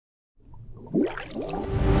In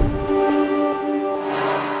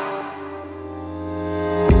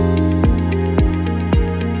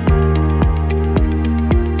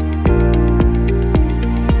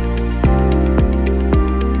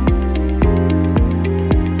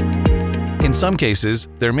some cases,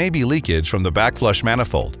 there may be leakage from the backflush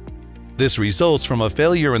manifold. This results from a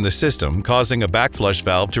failure in the system causing a backflush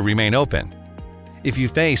valve to remain open. If you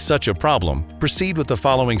face such a problem, proceed with the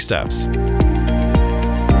following steps.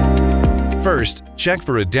 First, check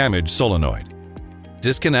for a damaged solenoid.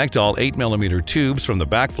 Disconnect all 8mm tubes from the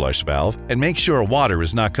backflush valve and make sure water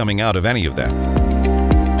is not coming out of any of them.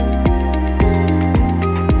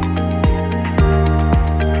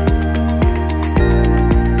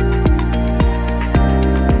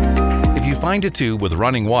 If you find a tube with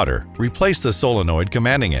running water, replace the solenoid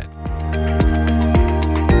commanding it.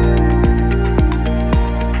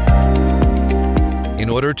 In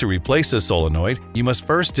order to replace the solenoid, you must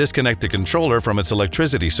first disconnect the controller from its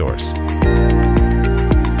electricity source.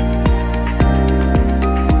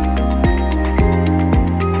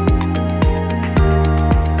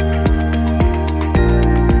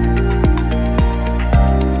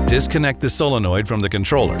 Disconnect the solenoid from the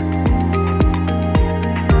controller.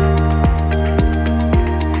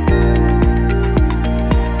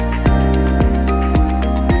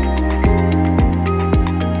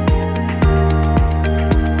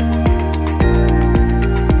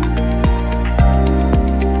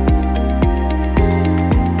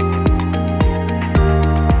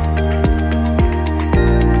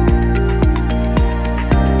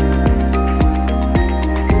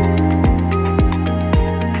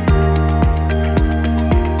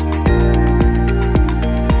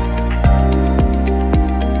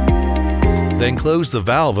 Then close the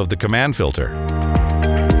valve of the command filter.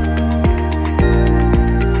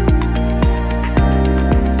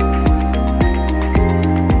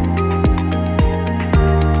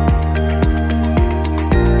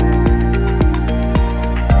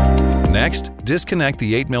 Next, disconnect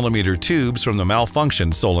the 8mm tubes from the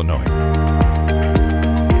malfunctioned solenoid.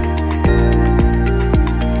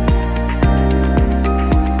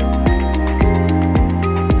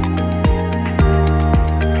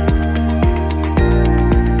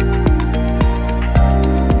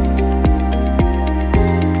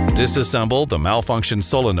 Disassemble the malfunctioned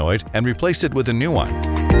solenoid and replace it with a new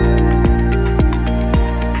one.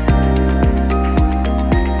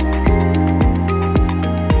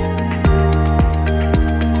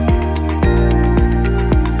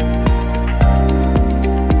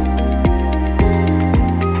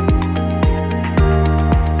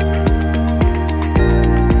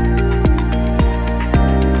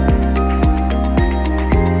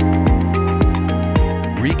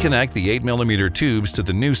 Reconnect the 8mm tubes to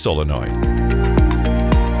the new solenoid.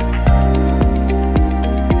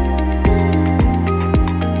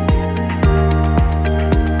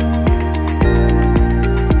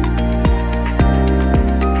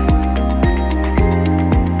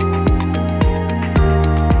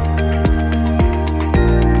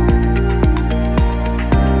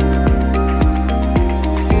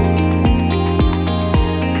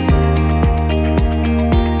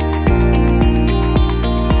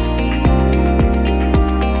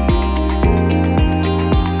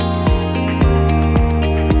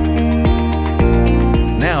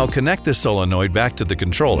 Now connect the solenoid back to the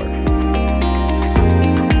controller.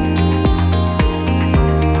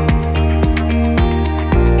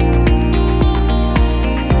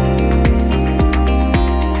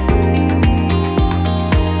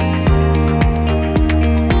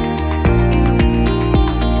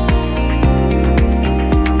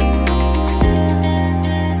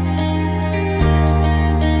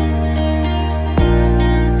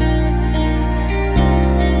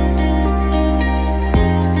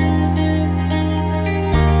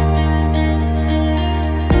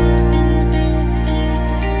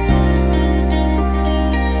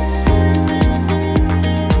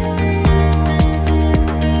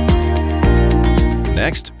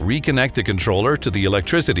 Next, reconnect the controller to the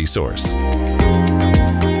electricity source.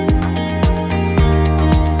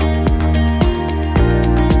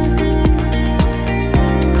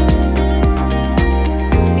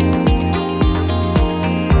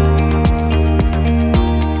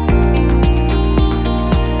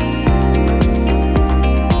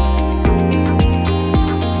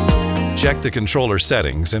 Check the controller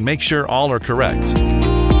settings and make sure all are correct.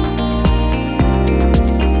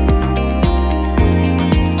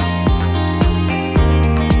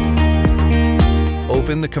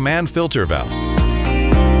 Open the command filter valve.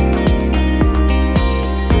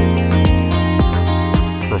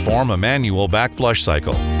 Perform a manual backflush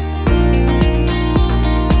cycle.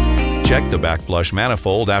 check the backflush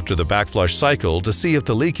manifold after the backflush cycle to see if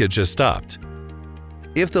the leakage has stopped.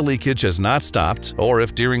 If the leakage has not stopped, or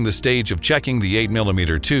if during the stage of checking the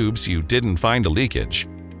 8mm tubes you didn't find a leakage,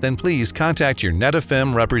 then please contact your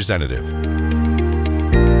Netafim representative.